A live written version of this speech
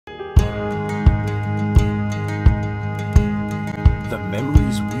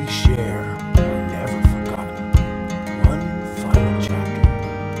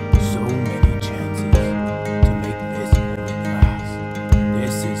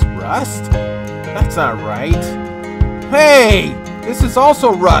Rust? That's not right. Hey! This is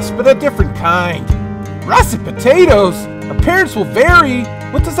also rust, but a different kind. Russet potatoes? Appearance will vary.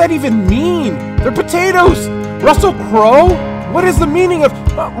 What does that even mean? They're potatoes! Russell Crowe? What is the meaning of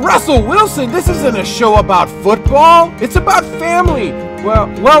Russell Wilson? This isn't a show about football. It's about family.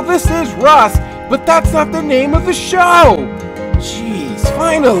 Well, this is Rust, but that's not the name of the show. Jeez,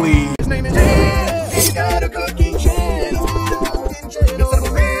 finally. His name is Ted. He's got a cooking channel.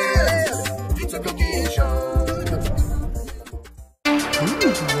 It's a cooking show.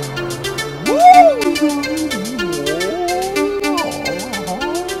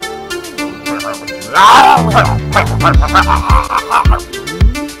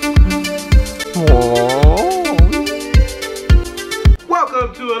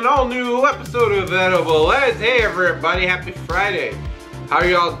 Welcome to an all-new episode of Edible Eds. Hey everybody, happy Friday. How are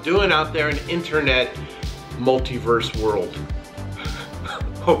y'all doing out there in internet multiverse world?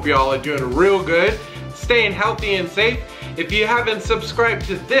 Hope y'all are doing real good, staying healthy and safe. If you haven't subscribed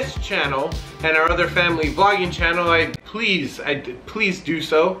to this channel and our other family vlogging channel, please do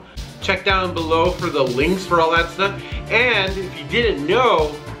so. Check down below for the links for all that stuff. And if you didn't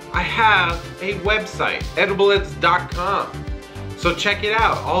know, I have a website, edibleeds.com. So check it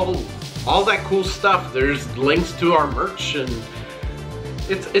out, all that cool stuff. There's links to our merch, and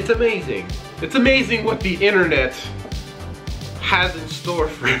it's amazing. It's amazing what the internet has in store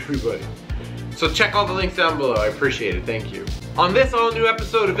for everybody. So check all the links down below. I appreciate it. Thank you. On this all-new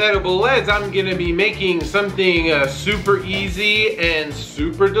episode of Edible Eds, I'm gonna be making something super easy and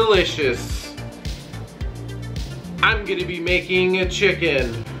super delicious. I'm gonna be making a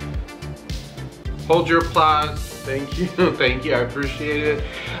chicken. Hold your applause. Thank you. Thank you. I appreciate it.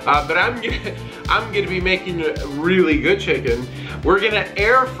 But I'm gonna be making a really good chicken. We're gonna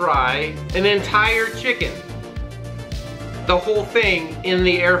air fry an entire chicken. The whole thing in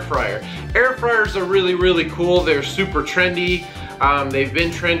the air fryer. Air fryers are really cool. They're super trendy. They've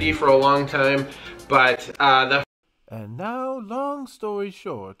been trendy for a long time, but And now, long story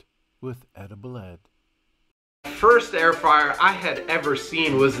short, with Edible Ed. First air fryer I had ever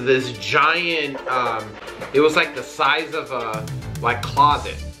seen was this giant, it was like the size of a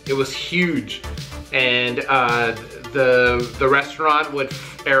closet. It was huge, and the restaurant would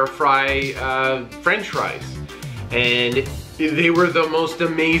air fry French fries, and they were the most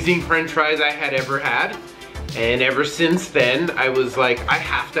amazing French fries I had ever had. And ever since then, I was like, I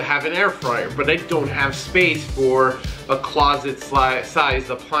have to have an air fryer, but I don't have space for a closet-sized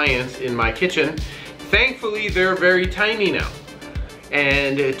appliance in my kitchen. Thankfully, they're very tiny now.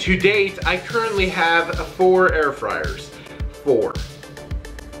 And to date, I currently have 4 air fryers. 4.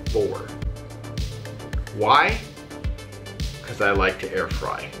 Why? Because I like to air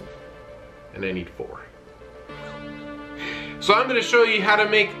fry. And I need 4. So I'm going to show you how to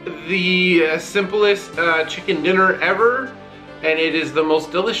make the simplest chicken dinner ever, and it is the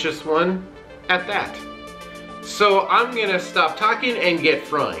most delicious one at that. So I'm going to stop talking and get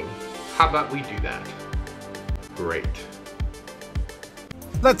frying. How about we do that? Great.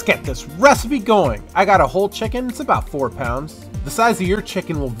 Let's get this recipe going. I got a whole chicken. It's about 4 pounds. The size of your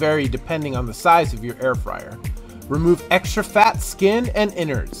chicken will vary depending on the size of your air fryer. Remove extra fat, skin, and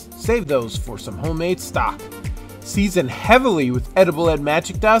innards. Save those for some homemade stock. Season heavily with Edible Ed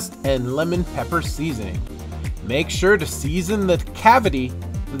magic dust and lemon pepper seasoning. Make sure to season the cavity,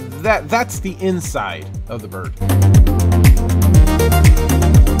 that's the inside of the bird.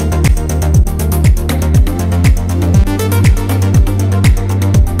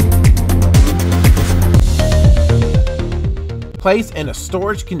 Place in a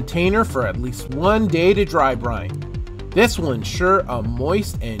storage container for at least 1 day to dry brine. This will ensure a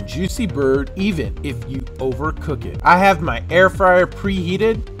moist and juicy bird even if you overcook it. I have my air fryer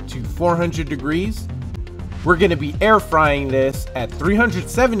preheated to 400 degrees. We're going to be air frying this at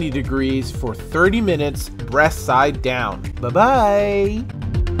 370 degrees for 30 minutes, breast side down. Bye-bye.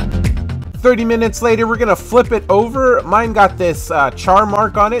 30 minutes later, we're going to flip it over. Mine got this char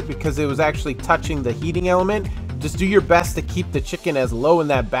mark on it because it was actually touching the heating element. Just do your best to keep the chicken as low in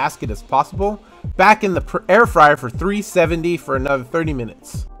that basket as possible. Back in the air fryer for 370 for another 30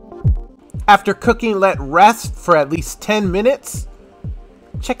 minutes. After cooking, let rest for at least 10 minutes.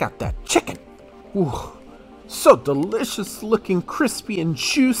 Check out that chicken. Ooh, so delicious looking, crispy and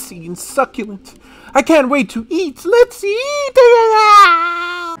juicy and succulent. I can't wait to eat. Let's eat.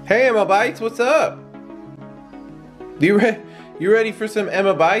 Hey Emma Bites, what's up? You ready for some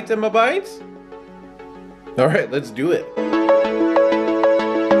Emma Bites, Emma Bites? All right, let's do it.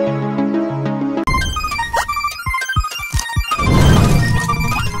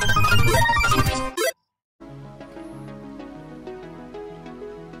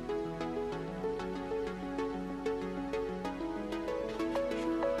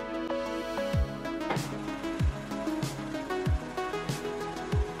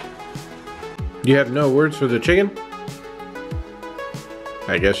 You have no words for the chicken?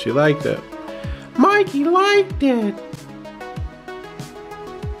 I guess you liked it. Mikey liked it.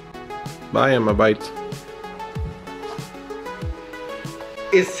 Bye, Emma Bites.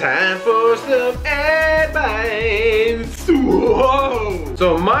 It's time for some ad bites. Whoa!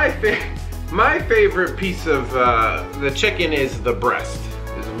 So my favorite piece of the chicken is the breast,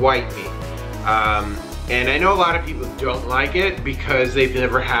 is white meat. And I know a lot of people don't like it because they've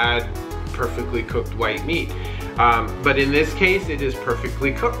never had perfectly cooked white meat. But in this case, it is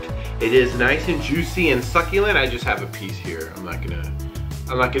perfectly cooked. It is nice and juicy and succulent. I just have a piece here. I'm not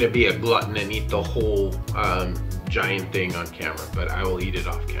gonna be a glutton and eat the whole giant thing on camera, but I will eat it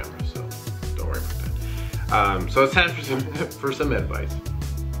off camera, so don't worry about that. So it's time for some advice.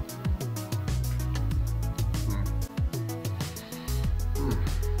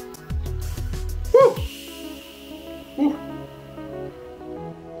 Woo! Woo!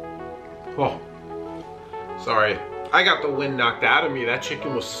 Oh, sorry. I got the wind knocked out of me. That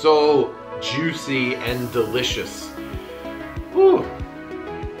chicken was so juicy and delicious. Woo!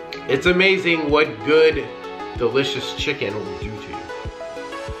 It's amazing what good, delicious chicken will do to you.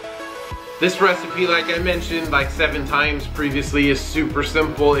 This recipe, like I mentioned like 7 times previously, is super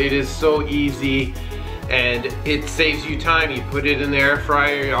simple. It is so easy and it saves you time. You put it in the air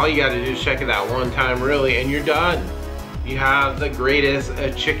fryer. All you gotta do is check it out one time really and you're done. You have the greatest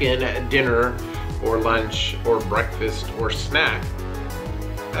chicken dinner or lunch or breakfast or snack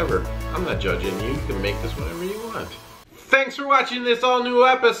ever. I'm not judging you. You can make this whatever you want. Thanks for watching this all new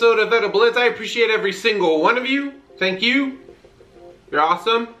episode of Edible Blitz. I appreciate every single one of you. Thank you. You're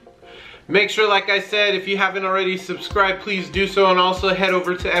awesome. Make sure, like I said, if you haven't already subscribed, please do so. And also head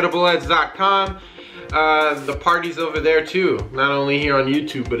over to edibleds.com. The party's over there too. Not only here on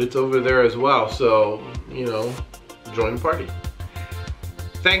YouTube, but it's over there as well. So, you know, join the party.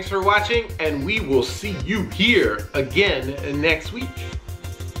 Thanks for watching, and we will see you here again next week.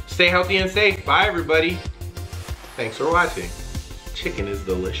 Stay healthy and safe. Bye, everybody. Thanks for watching. Chicken is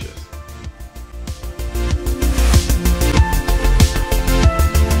delicious.